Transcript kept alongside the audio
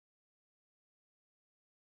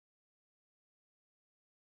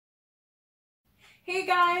Hey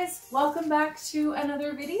guys, welcome back to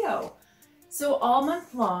another video. So all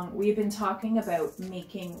month long, we've been talking about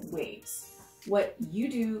making waves. What you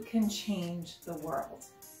do can change the world.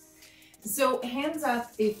 So hands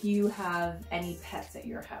up if you have any pets at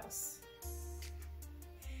your house.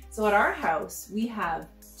 So at our house, we have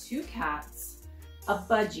 2 cats, a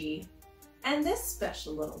budgie, and this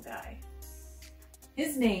special little guy.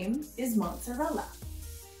 His name is Mozzarella.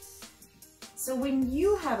 So when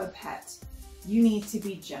you have a pet, you need to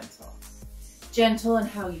be gentle. Gentle in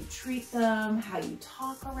how you treat them, how you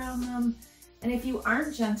talk around them. And if you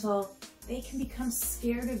aren't gentle, they can become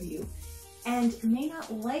scared of you and may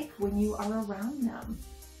not like when you are around them.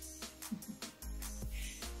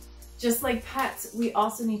 Just like pets, we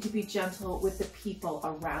also need to be gentle with the people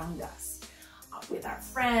around us, with our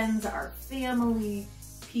friends, our family,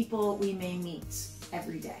 people we may meet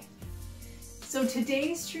every day. So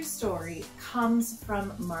today's true story comes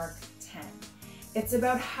from Mark 10. It's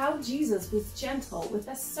about how Jesus was gentle with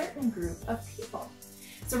a certain group of people.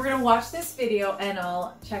 So we're gonna watch this video and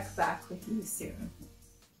I'll check back with you soon.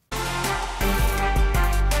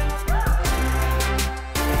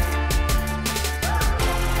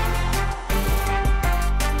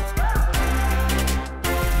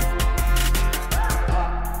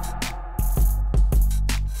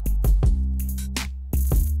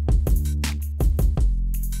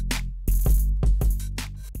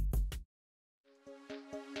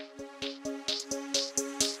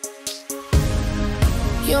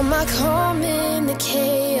 You're my calm in the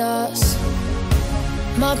chaos,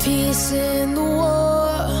 my peace in the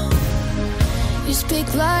war. You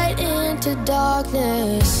speak light into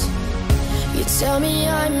darkness, you tell me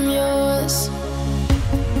I'm yours.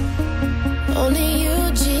 Only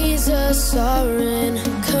you, Jesus, are in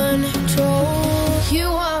control. You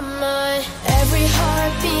are my every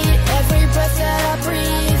heartbeat, every breath that I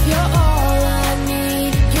breathe. You're all I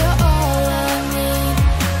need, you're all I need.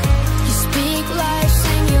 You speak life,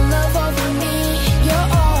 sing your love over me. You're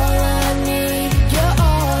all I need, you're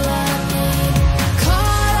all I need.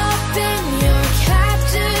 Caught up in your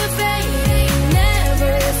captivating,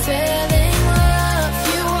 never failing love.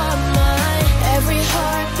 You are my every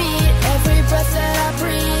heartbeat, every breath that I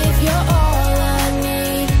breathe. You're all I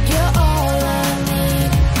need, you're all I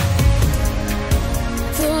need.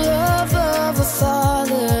 The love of a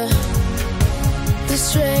father, the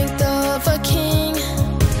strength of a king,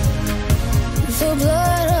 the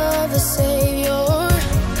blood of a savior.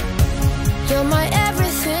 You're my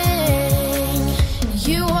everything.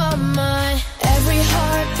 You are my every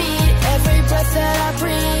heartbeat, every breath that I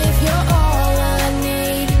breathe. You're all I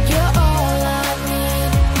need, you're all I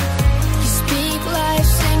need. You speak life,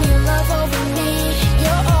 sing your love over me.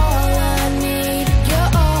 You're all I need,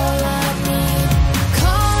 you're all I need.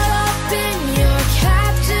 Caught up in your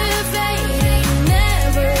captivating,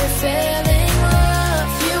 never failing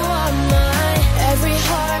love. You are my every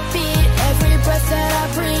heartbeat, every breath that I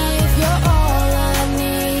breathe. You're all I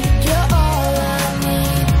need, you're all I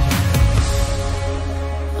need.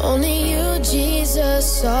 Only you,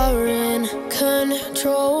 Jesus, are in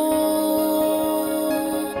control.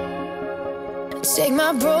 Take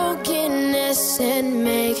my brokenness and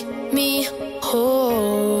make me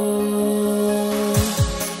whole.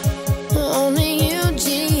 Only you,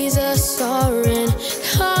 Jesus, are in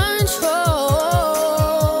control.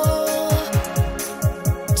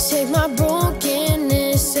 Take my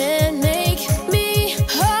brokenness and make me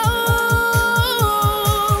whole.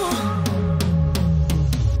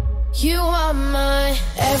 You are my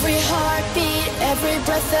every heartbeat, every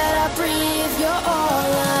breath that I breathe. You're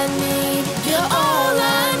all I need, you're all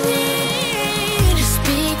I need. You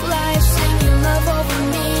speak life, sing your love over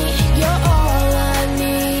me. You're all I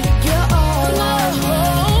need, you're all I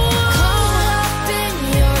need. Caught up in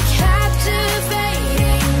your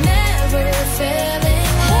captivating, never failing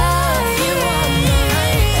love. You are my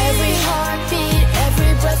every heartbeat,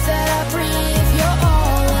 every breath that I breathe. You're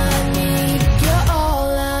all I need, you're all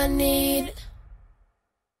I need.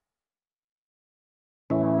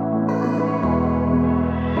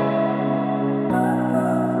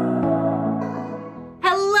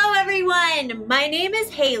 Hello everyone, my name is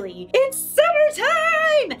Haley. It's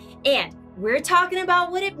summertime! And we're talking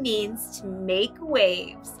about what it means to make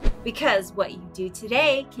waves. Because what you do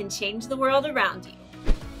today can change the world around you.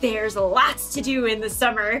 There's lots to do in the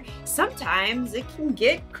summer. Sometimes it can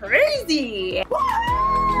get crazy. Woo!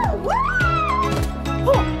 Woo!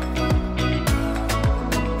 Oh.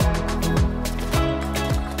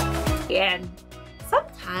 And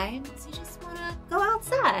sometimes you just want to go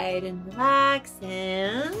outside and relax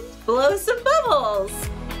and blow some bubbles.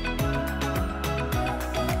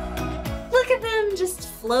 Look at them just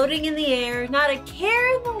floating in the air, not a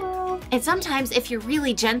care in the world. And sometimes if you're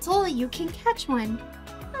really gentle, you can catch one.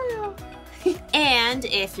 Oh. And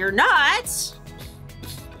if you're not,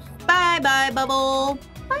 bye-bye bubble.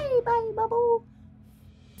 Bye-bye bubble.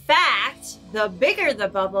 In fact, the bigger the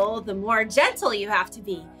bubble, the more gentle you have to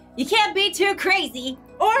be. You can't be too crazy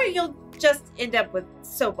or you'll just end up with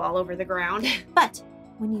soap all over the ground. But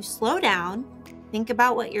when you slow down, think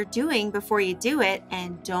about what you're doing before you do it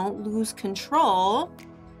and don't lose control,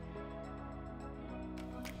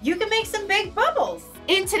 you can make some big bubbles.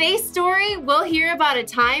 In today's story, we'll hear about a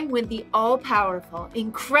time when the all-powerful,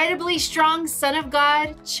 incredibly strong Son of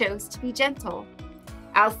God chose to be gentle.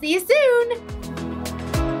 I'll see you soon.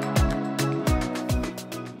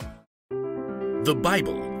 The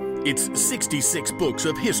Bible. It's 66 books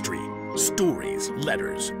of history, stories,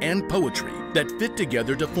 letters, and poetry that fit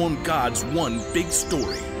together to form God's one big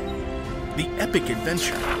story. The epic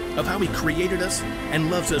adventure of how He created us and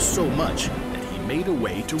loves us so much that He made a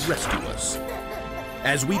way to rescue us.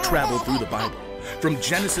 As we travel through the Bible, from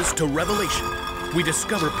Genesis to Revelation, we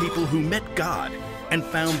discover people who met God and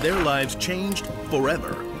found their lives changed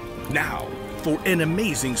forever. Now, for an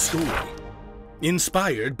amazing story.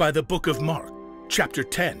 Inspired by the book of Mark, chapter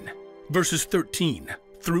 10, verses 13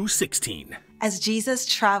 through 16. As Jesus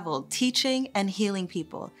traveled, teaching and healing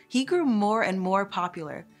people, He grew more and more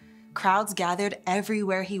popular. Crowds gathered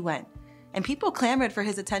everywhere He went, and people clamored for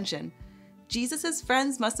His attention. Jesus'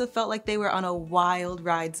 friends must have felt like they were on a wild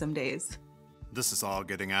ride some days. This is all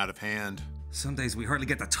getting out of hand. Some days we hardly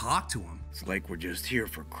get to talk to Him. It's like we're just here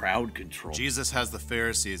for crowd control. Jesus has the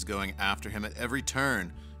Pharisees going after Him at every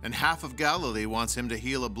turn, and half of Galilee wants Him to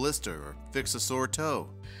heal a blister or fix a sore toe.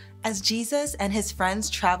 As Jesus and His friends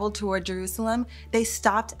traveled toward Jerusalem, they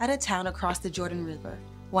stopped at a town across the Jordan River.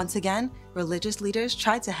 Once again, religious leaders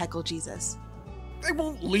tried to heckle Jesus. They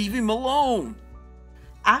won't leave Him alone.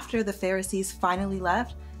 After the Pharisees finally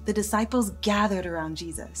left, the disciples gathered around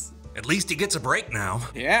Jesus. At least He gets a break now.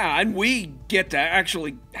 Yeah, and we get to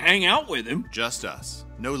actually hang out with Him. Just us.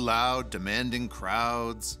 No loud, demanding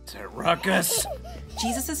crowds. It's a ruckus.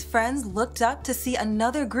 Jesus' friends looked up to see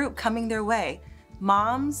another group coming their way.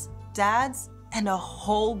 Moms, dads, and a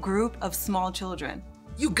whole group of small children.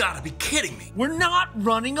 You gotta be kidding me. We're not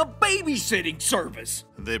running a babysitting service.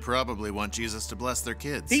 They probably want Jesus to bless their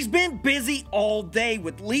kids. He's been busy all day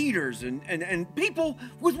with leaders and people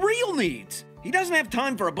with real needs. He doesn't have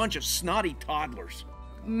time for a bunch of snotty toddlers.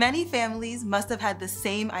 Many families must have had the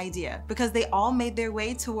same idea because they all made their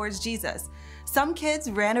way towards Jesus. Some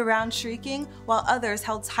kids ran around shrieking while others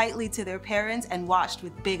held tightly to their parents and watched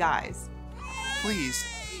with big eyes. Please,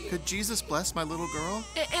 could Jesus bless my little girl?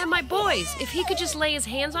 And my boys, if He could just lay His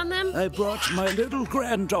hands on them. I brought my little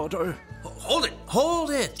granddaughter. Hold it,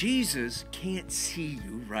 hold it. Jesus can't see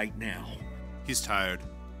you right now. He's tired.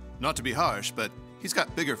 Not to be harsh, but he's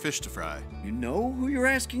got bigger fish to fry. You know who you're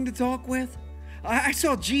asking to talk with? I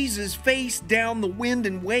saw Jesus face down the wind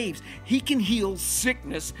and waves. He can heal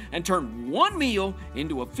sickness and turn one meal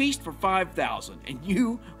into a feast for 5,000. And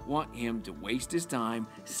you want Him to waste His time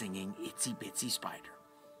singing Itsy Bitsy Spider.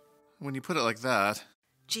 When you put it like that.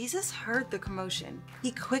 Jesus heard the commotion. He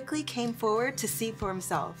quickly came forward to see for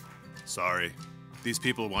himself. Sorry. These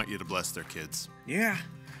people want you to bless their kids. Yeah,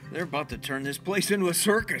 they're about to turn this place into a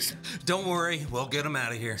circus. Don't worry, we'll get them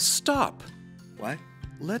out of here. Stop. What?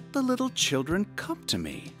 Let the little children come to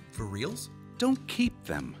me. For reals? Don't keep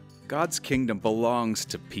them. God's kingdom belongs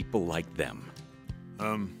to people like them.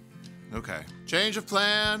 Okay. Change of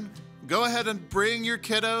plan. Go ahead and bring your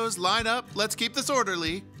kiddos. Line up. Let's keep this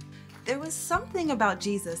orderly. There was something about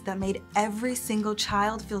Jesus that made every single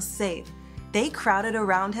child feel safe. They crowded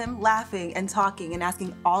around Him, laughing and talking and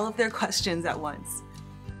asking all of their questions at once.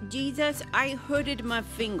 Jesus, I hurted my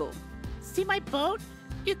finger. See my boat?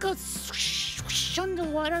 It goes swoosh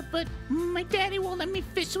underwater, but my daddy won't let me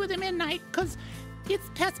fish with him at night because it's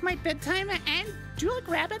past my bedtime. And do you like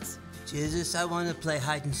rabbits? Jesus, I want to play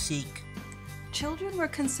hide and seek. Children were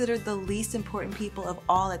considered the least important people of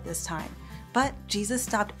all at this time, but Jesus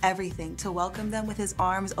stopped everything to welcome them with His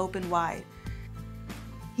arms open wide.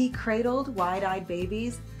 He cradled wide-eyed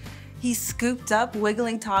babies. He scooped up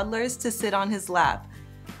wiggling toddlers to sit on His lap.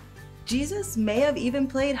 Jesus may have even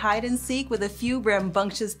played hide and seek with a few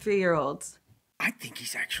rambunctious 3-year-olds. I think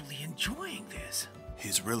He's actually enjoying this.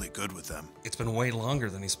 He's really good with them. It's been way longer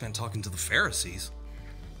than He spent talking to the Pharisees.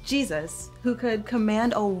 Jesus, who could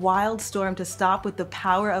command a wild storm to stop with the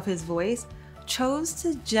power of His voice, chose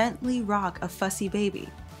to gently rock a fussy baby.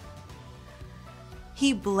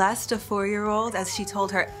 He blessed a 4-year-old as she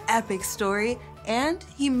told her epic story, and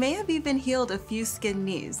He may have even healed a few skinned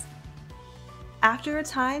knees. After a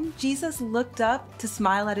time, Jesus looked up to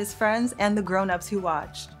smile at his friends and the grown-ups who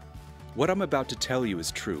watched. What I'm about to tell you is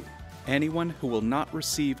true. Anyone who will not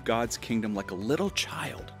receive God's kingdom like a little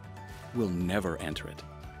child will never enter it.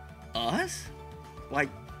 Us? Like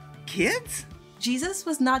kids? Jesus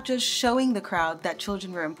was not just showing the crowd that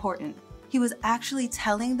children were important. He was actually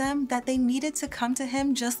telling them that they needed to come to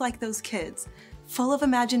him just like those kids, full of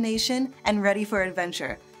imagination and ready for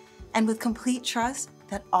adventure, and with complete trust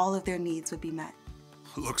that all of their needs would be met.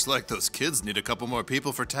 Looks like those kids need a couple more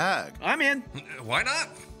people for tag. I'm in. Why not?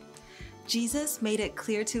 Jesus made it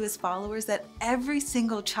clear to his followers that every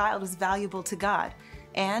single child is valuable to God,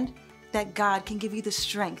 and that God can give you the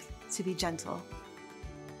strength to be gentle.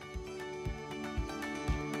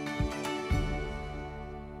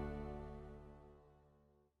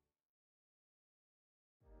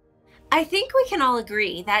 I think we can all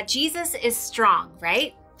agree that Jesus is strong,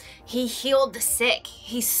 right? He healed the sick,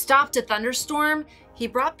 he stopped a thunderstorm, he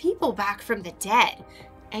brought people back from the dead.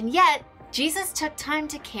 And yet, Jesus took time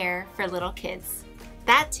to care for little kids.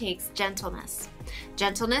 That takes gentleness.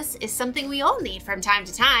 Gentleness is something we all need from time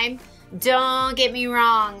to time. Don't get me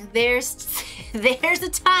wrong, there's a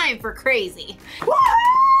time for crazy.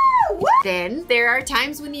 Woo! Then there are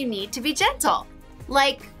times when you need to be gentle,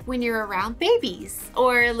 like when you're around babies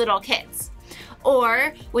or little kids,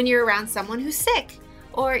 or when you're around someone who's sick,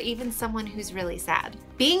 or even someone who's really sad.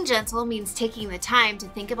 Being gentle means taking the time to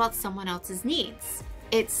think about someone else's needs.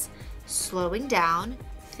 It's slowing down,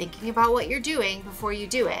 thinking about what you're doing before you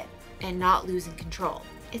do it, and not losing control.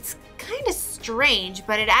 It's kind of strange,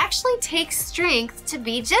 but it actually takes strength to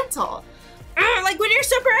be gentle. Like when you're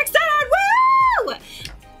super excited, woo!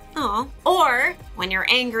 Aw. Or when you're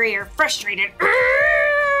angry or frustrated.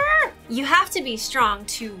 You have to be strong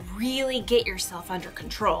to really get yourself under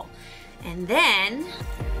control. And then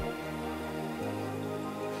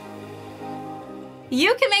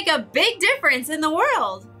you can make a big difference in the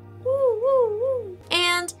world.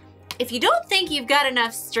 And if you don't think you've got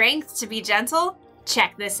enough strength to be gentle,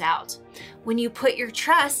 check this out. When you put your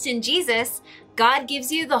trust in Jesus, God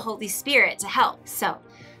gives you the Holy Spirit to help. So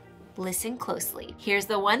listen closely. Here's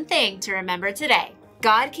the one thing to remember today.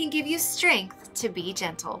 God can give you strength to be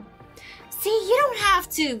gentle. See, you don't have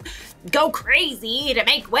to go crazy to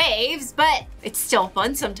make waves, but it's still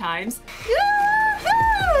fun sometimes.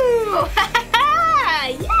 Yoo-hoo!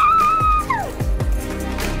 Yeah!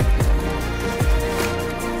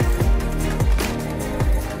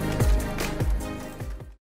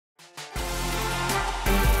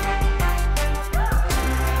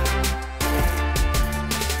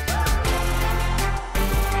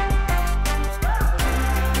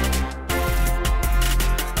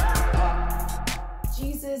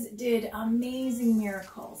 Did amazing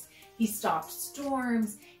miracles. He stopped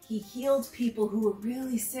storms, he healed people who were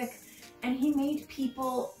really sick, and he made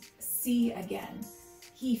people see again.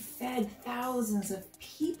 He fed thousands of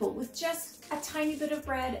people with just a tiny bit of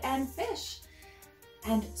bread and fish,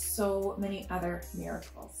 and so many other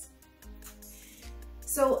miracles.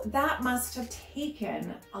 So that must have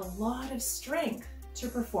taken a lot of strength to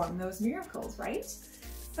perform those miracles, right?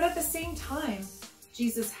 But at the same time,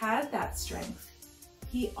 Jesus had that strength.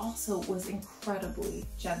 He also was incredibly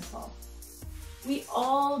gentle. We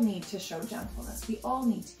all need to show gentleness. We all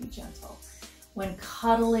need to be gentle when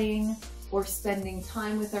cuddling or spending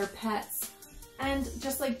time with our pets, and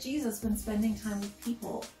just like Jesus, when spending time with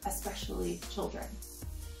people, especially children.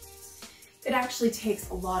 It actually takes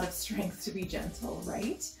a lot of strength to be gentle,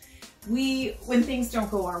 right? When things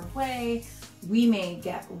don't go our way, we may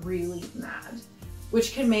get really mad,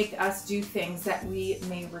 which can make us do things that we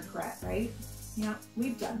may regret, right? Yeah,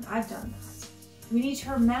 I've done that. We need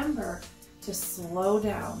to remember to slow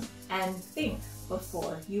down and think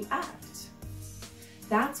before you act.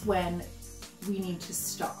 That's when we need to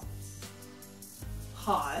stop,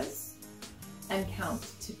 pause, and count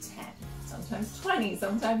to 10, sometimes 20,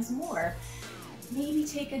 sometimes more. Maybe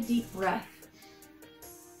take a deep breath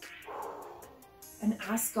and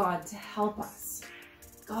ask God to help us.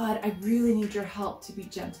 God, I really need your help to be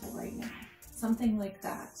gentle right now. Something like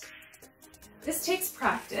that. This takes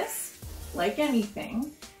practice, like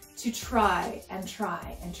anything, to try and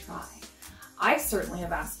try and try. I certainly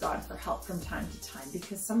have asked God for help from time to time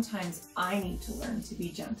because sometimes I need to learn to be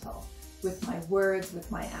gentle with my words,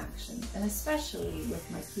 with my actions, and especially with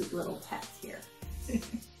my cute little pet here.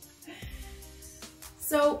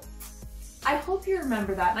 So I hope you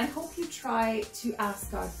remember that, and I hope you try to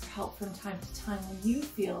ask God for help from time to time when you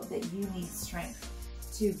feel that you need strength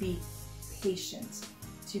to be patient,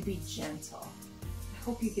 to be gentle. I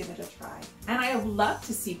hope you give it a try. And I would love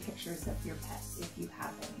to see pictures of your pets if you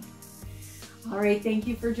have any. All right, thank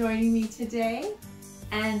you for joining me today.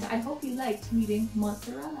 And I hope you liked meeting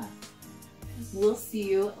Mozzarella. We'll see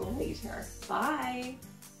you later. Bye.